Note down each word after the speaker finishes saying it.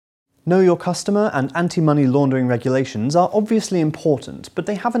Know your customer and anti-money laundering regulations are obviously important, but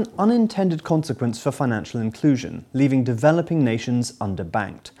they have an unintended consequence for financial inclusion, leaving developing nations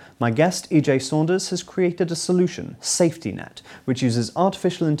underbanked. My guest, EJ Saunders, has created a solution, SafetyNet, which uses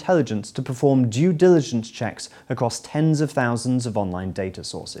artificial intelligence to perform due diligence checks across tens of thousands of online data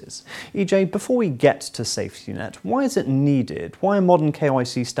sources. EJ, before we get to SafetyNet, why is it needed? Why are modern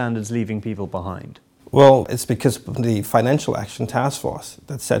KYC standards leaving people behind? Well, it's because the Financial Action Task Force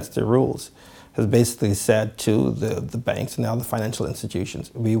that sets the rules has basically said to the banks and other financial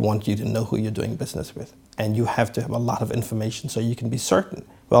institutions, we want you to know who you're doing business with. And you have to have a lot of information so you can be certain.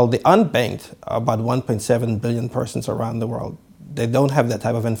 Well, the unbanked, about 1.7 billion persons around the world, they don't have that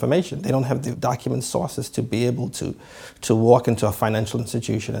type of information. They don't have the document sources to be able to walk into a financial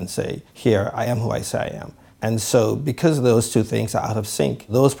institution and say, here, I am who I say I am. And so because those two things are out of sync,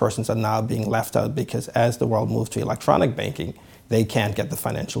 those persons are now being left out because as the world moves to electronic banking, they can't get the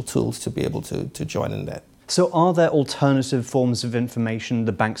financial tools to be able to join in that. So are there alternative forms of information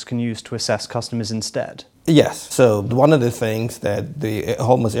the banks can use to assess customers instead? Yes. So one of the things that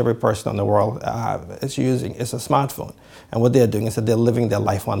almost every person in the world is using is a smartphone. And what they're doing is that they're living their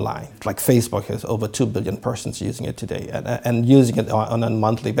life online. Like Facebook has over 2 billion persons using it today and using it on a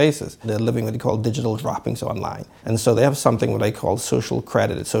monthly basis. They're living what they call digital droppings online. And so they have something what they call social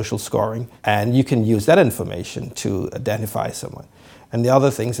credit, social scoring. And you can use that information to identify someone. And the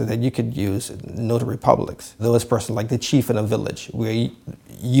other things is that you could use notary publics. Those persons like the chief in a village where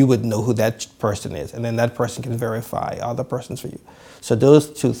you would know who that person is, and then that person can verify other persons for you. So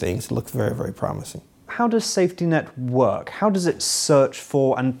those two things look very, very promising. How does SafetyNet work? How does it search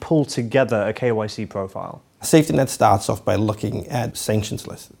for and pull together a KYC profile? SafetyNet starts off by looking at sanctions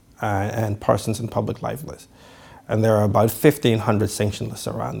lists and persons in public life lists. And there are about 1,500 sanction lists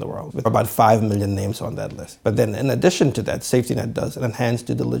around the world, with about 5 million names on that list. But then in addition to that, SafetyNet does an enhanced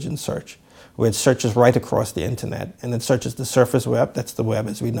due diligence search, where it searches right across the internet, and it searches the surface web, that's the web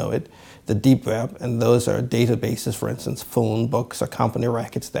as we know it, the deep web, and those are databases, for instance, phone books or company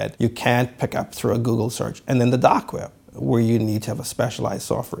records that you can't pick up through a Google search, and then the dark web, where you need to have a specialized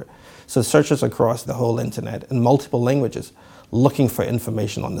software. So it searches across the whole internet in multiple languages, looking for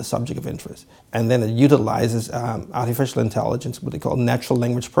information on the subject of interest. And then it utilizes artificial intelligence, what they call natural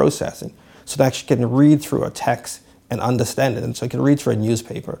language processing, so it actually can read through a text and understand it. And so it can read through a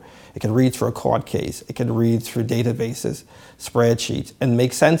newspaper, it can read through a court case, it can read through databases, spreadsheets, and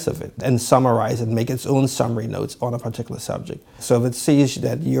make sense of it, and summarize it, make its own summary notes on a particular subject. So if it sees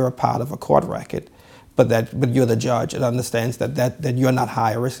that you're a part of a court record, but you're the judge, it understands that you're not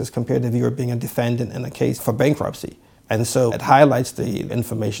high risk as compared to if you were being a defendant in a case for bankruptcy. And so it highlights the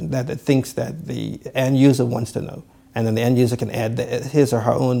information that it thinks that the end user wants to know. And then the end user can add his or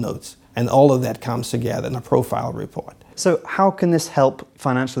her own notes. And all of that comes together in a profile report. So how can this help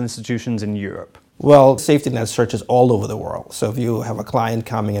financial institutions in Europe? Well, SafetyNet searches all over the world. So if you have a client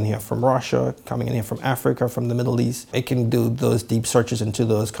coming in here from Russia, coming in here from Africa, from the Middle East, it can do those deep searches into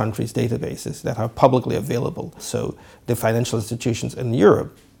those countries' databases that are publicly available. So the financial institutions in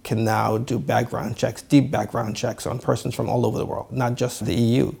Europe can now do background checks, deep background checks on persons from all over the world, not just the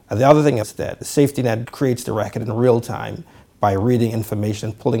EU. And the other thing is that SafetyNet creates the record in real time by reading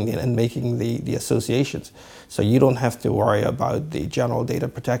information, pulling it, and making the associations. So you don't have to worry about the general data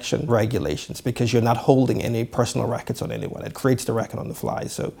protection regulations because you're not holding any personal records on anyone. It creates the record on the fly.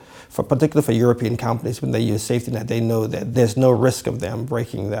 So particularly for European companies, when they use SafetyNet, they know that there's no risk of them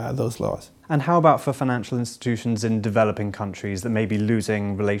breaking those laws. And how about for financial institutions in developing countries that may be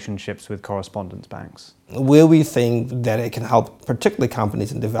losing relationships with correspondent banks? Where we think that it can help, particularly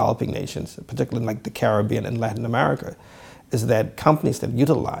companies in developing nations, particularly like the Caribbean and Latin America, is that companies that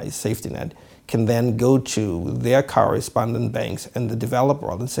utilize SafetyNet can then go to their correspondent banks in the developed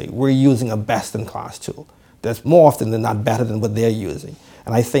world and say, we're using a best-in-class tool that's more often than not better than what they're using.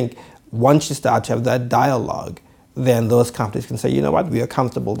 And I think once you start to have that dialogue, then those companies can say, you know what, we are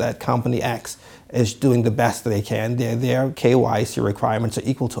comfortable that company X is doing the best that they can. Their KYC requirements are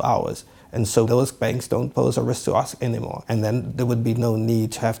equal to ours. And so those banks don't pose a risk to us anymore. And then there would be no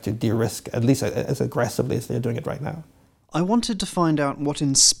need to have to de-risk, at least as aggressively as they're doing it right now. I wanted to find out what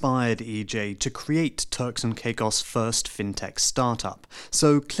inspired EJ to create Turks and Caicos' first fintech startup,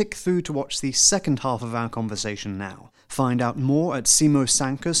 so click through to watch the second half of our conversation now. Find out more at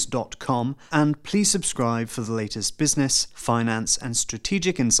simosankas.com and please subscribe for the latest business, finance and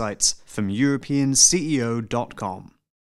strategic insights from EuropeanCEO.com.